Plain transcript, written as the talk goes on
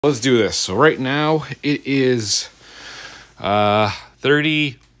Let's do this. So right now it is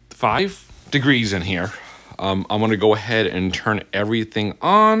 35 degrees in here. I'm going to go ahead and turn everything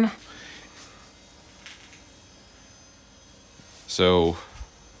on. So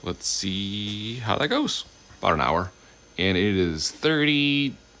let's see how that goes. About an hour. And it is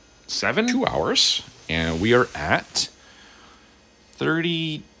 37, 2 hours. And we are at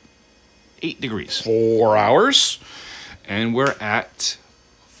 38 degrees. 4 hours. And we're at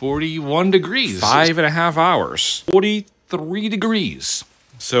 41 degrees. 5.5 hours. 43 degrees.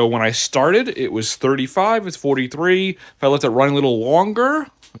 So when I started, it was 35. It's 43. If I left it running a little longer,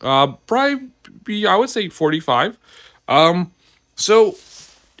 probably be, I would say 45. So,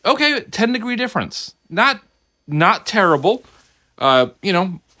 okay, 10-degree difference. Not terrible. You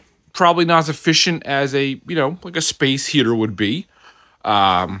know, probably not as efficient as a, like a space heater would be.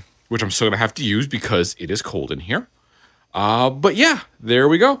 Which I'm still going to have to use because it is cold in here. But yeah, there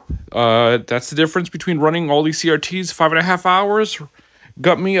we go. That's the difference between running all these CRTs 5.5 hours.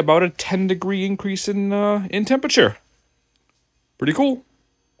 Got me about a 10-degree increase in temperature. Pretty cool.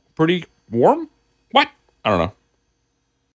 Pretty warm? What? I don't know.